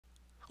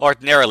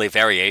Ordinarily,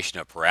 variation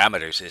of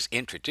parameters is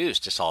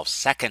introduced to solve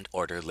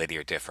second-order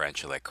linear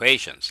differential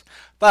equations,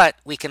 but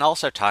we can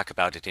also talk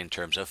about it in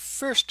terms of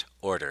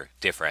first-order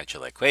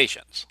differential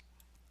equations.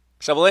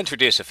 So we'll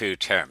introduce a few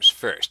terms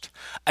first.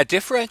 A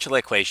differential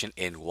equation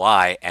in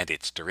y and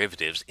its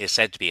derivatives is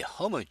said to be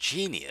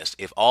homogeneous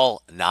if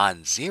all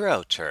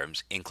non-zero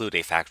terms include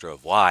a factor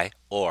of y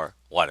or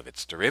one of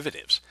its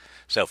derivatives.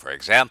 So for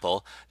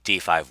example,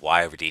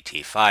 d5y over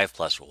dt5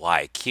 plus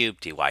y cubed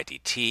dy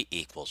dt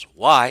equals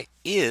y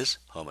is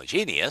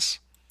homogeneous.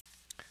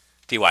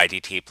 dy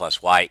dt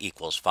plus y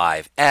equals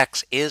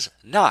 5x is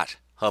not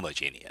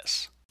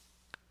homogeneous.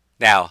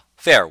 Now,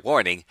 fair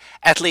warning,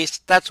 at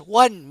least that's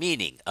one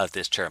meaning of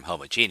this term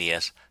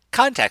homogeneous.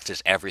 Context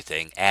is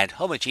everything, and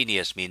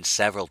homogeneous means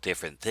several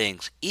different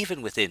things,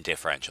 even within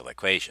differential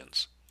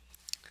equations.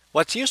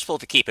 What's useful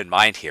to keep in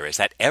mind here is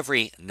that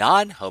every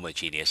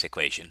non-homogeneous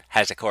equation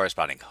has a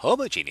corresponding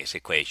homogeneous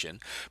equation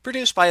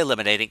produced by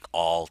eliminating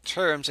all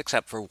terms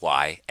except for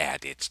y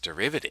and its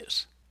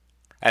derivatives.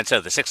 And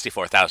so the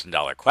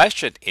 $64,000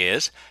 question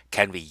is,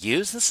 can we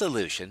use the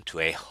solution to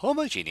a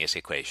homogeneous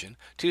equation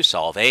to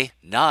solve a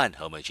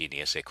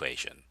non-homogeneous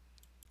equation?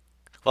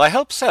 Well, I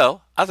hope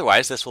so.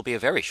 Otherwise, this will be a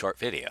very short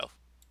video.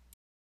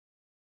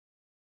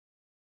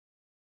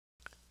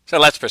 So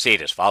let's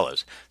proceed as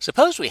follows.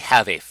 Suppose we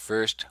have a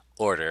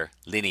first-order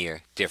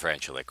linear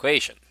differential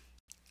equation.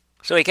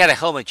 So we get a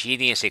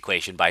homogeneous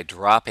equation by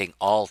dropping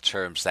all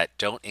terms that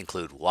don't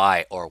include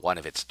y or one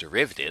of its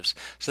derivatives.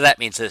 So that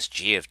means this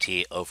g of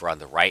t over on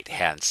the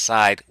right-hand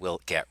side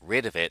will get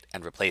rid of it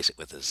and replace it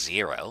with a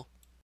 0.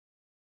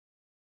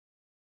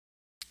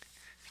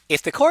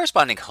 If the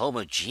corresponding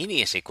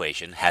homogeneous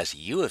equation has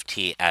u of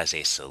t as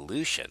a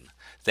solution,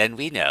 then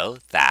we know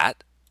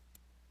that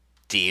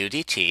du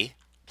dt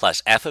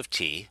plus f of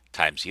t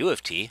times u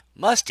of t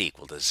must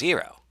equal to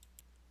 0.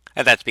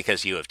 And that's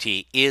because u of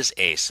t is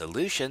a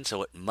solution,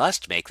 so it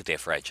must make the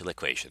differential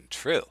equation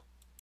true.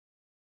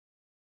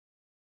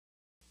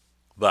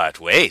 But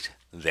wait,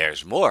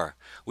 there's more.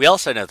 We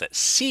also know that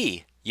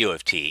c u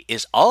of t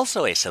is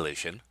also a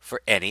solution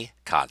for any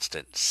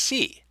constant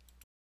c.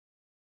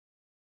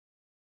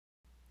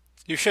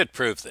 You should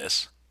prove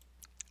this.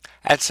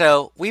 And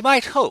so we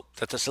might hope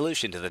that the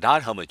solution to the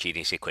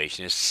non-homogeneous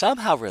equation is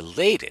somehow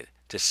related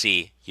to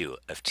c u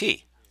of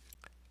t.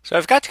 So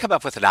I've got to come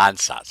up with an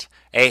ansatz,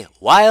 a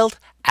wild,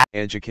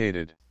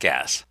 educated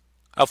guess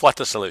of what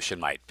the solution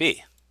might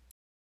be.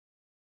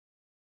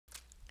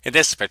 In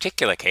this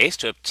particular case,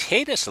 to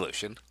obtain a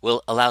solution,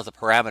 we'll allow the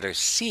parameter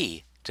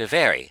c to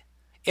vary.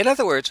 In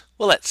other words,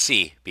 we'll let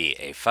c be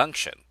a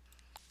function.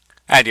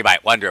 And you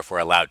might wonder if we're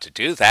allowed to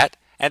do that.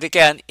 And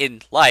again,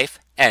 in life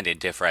and in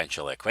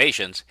differential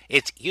equations,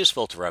 it's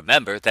useful to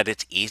remember that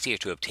it's easier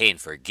to obtain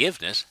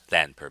forgiveness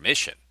than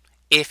permission.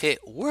 If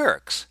it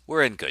works,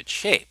 we're in good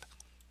shape.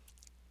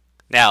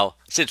 Now,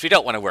 since we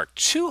don't want to work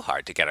too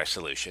hard to get our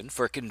solution,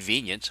 for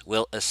convenience,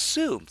 we'll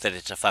assume that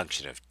it's a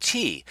function of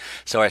t.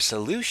 So our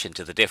solution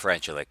to the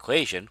differential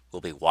equation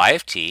will be y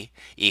of t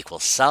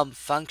equals some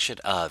function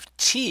of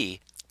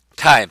t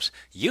times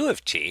u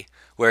of t,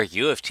 where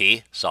u of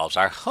t solves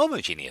our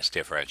homogeneous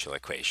differential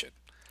equation.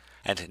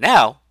 And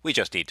now we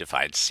just need to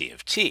find c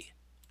of t.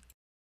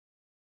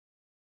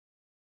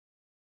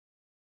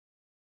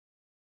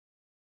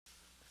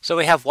 So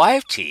we have y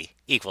of t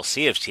equals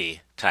c of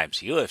t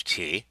times u of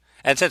t.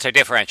 And since our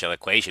differential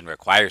equation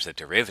requires a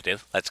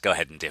derivative, let's go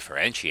ahead and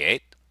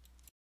differentiate.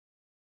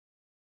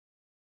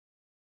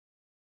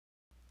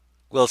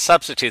 We'll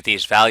substitute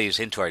these values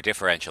into our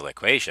differential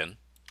equation.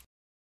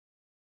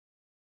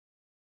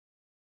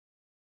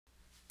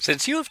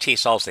 Since u of t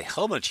solves the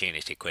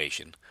homogeneous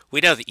equation,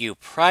 we know that u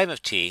prime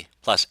of t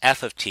plus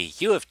f of t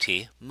u of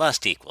t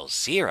must equal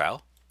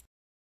 0.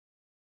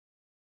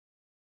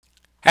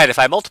 And if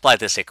I multiply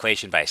this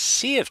equation by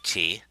c of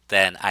t,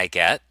 then I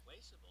get...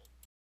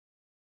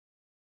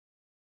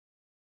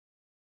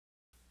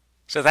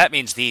 So that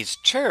means these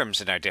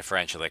terms in our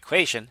differential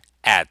equation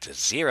add to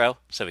 0,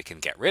 so we can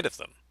get rid of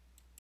them.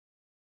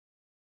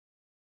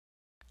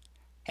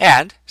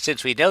 And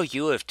since we know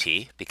u of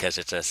t because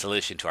it's a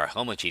solution to our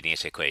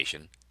homogeneous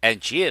equation,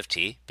 and g of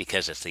t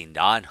because it's the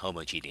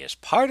non-homogeneous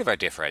part of our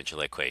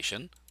differential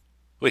equation,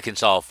 we can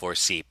solve for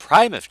c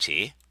prime of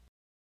t.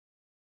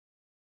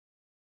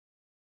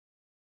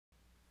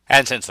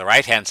 And since the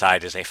right-hand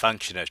side is a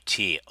function of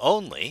t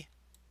only,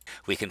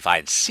 we can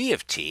find c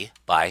of t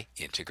by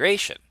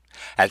integration.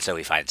 And so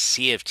we find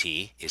c of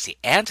t is the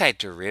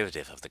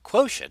antiderivative of the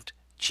quotient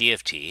g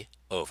of t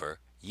over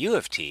u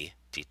of t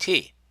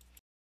dt.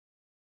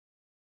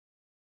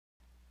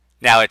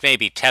 Now, it may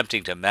be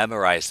tempting to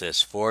memorize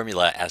this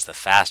formula as the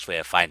fast way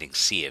of finding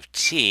c of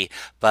t,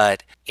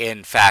 but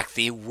in fact,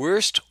 the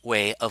worst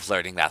way of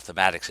learning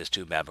mathematics is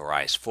to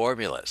memorize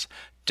formulas.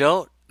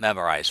 Don't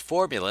memorize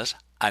formulas,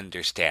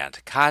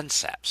 understand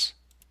concepts.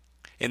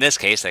 In this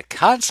case, the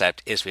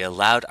concept is we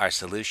allowed our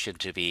solution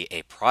to be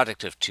a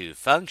product of two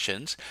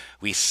functions.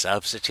 We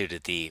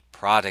substituted the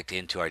product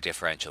into our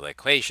differential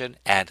equation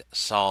and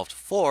solved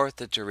for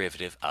the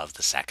derivative of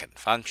the second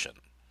function.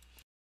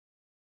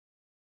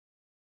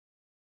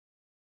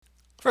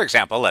 For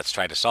example, let's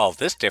try to solve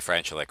this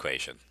differential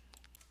equation.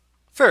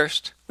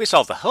 First, we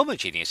solve the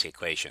homogeneous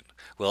equation.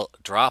 We'll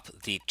drop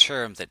the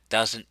term that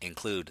doesn't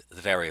include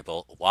the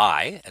variable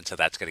y, and so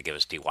that's going to give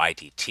us dy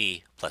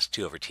dt plus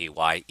 2 over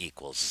ty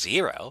equals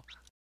 0.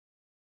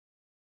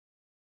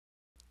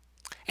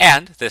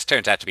 And this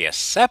turns out to be a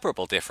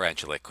separable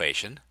differential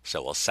equation,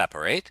 so we'll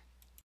separate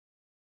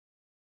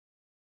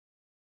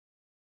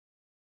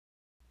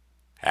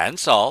and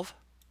solve.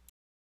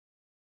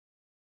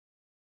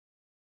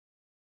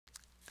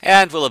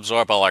 And we'll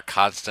absorb all our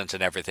constants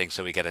and everything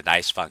so we get a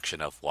nice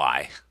function of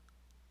y.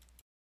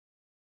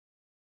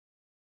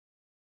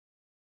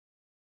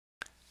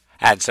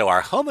 And so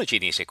our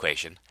homogeneous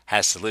equation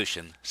has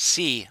solution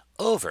c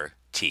over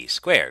t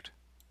squared.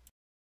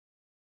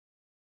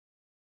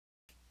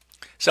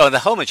 So in the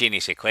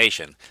homogeneous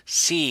equation,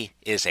 c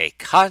is a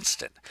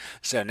constant.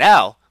 So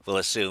now we'll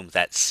assume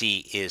that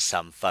c is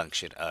some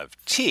function of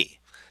t.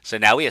 So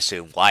now we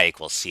assume y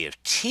equals c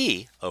of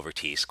t over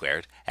t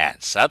squared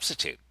and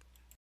substitute.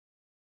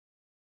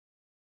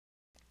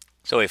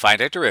 So we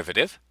find our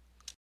derivative.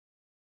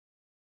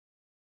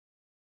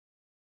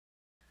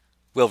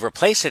 We'll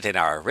replace it in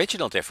our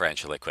original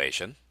differential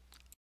equation.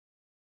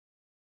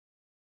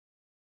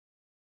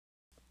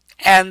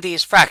 And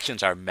these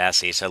fractions are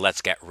messy, so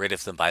let's get rid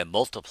of them by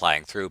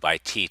multiplying through by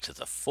t to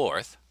the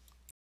fourth.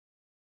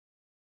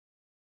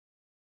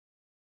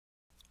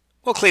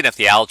 We'll clean up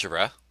the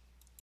algebra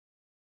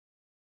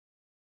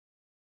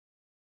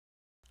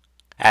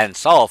and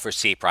solve for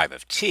c prime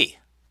of t,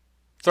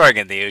 throwing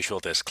in the usual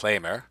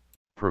disclaimer.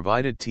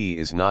 Provided t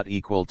is not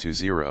equal to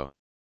 0.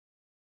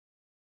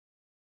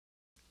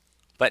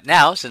 But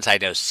now, since I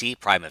know c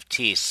prime of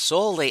t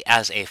solely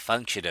as a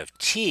function of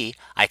t,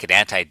 I can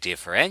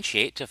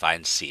anti-differentiate to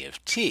find c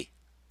of t.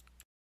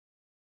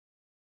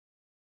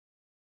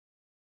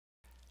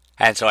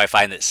 And so I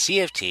find that c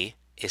of t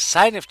is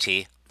sine of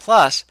t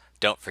plus,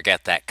 don't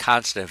forget that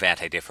constant of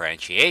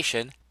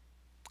anti-differentiation.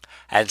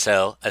 And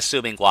so,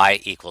 assuming y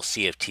equals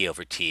c of t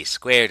over t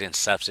squared and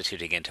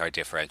substituting into our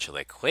differential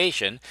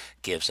equation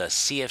gives us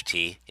c of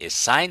t is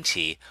sine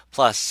t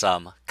plus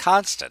some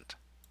constant.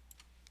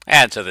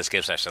 And so this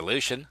gives our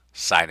solution,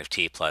 sine of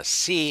t plus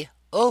c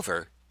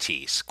over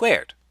t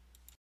squared.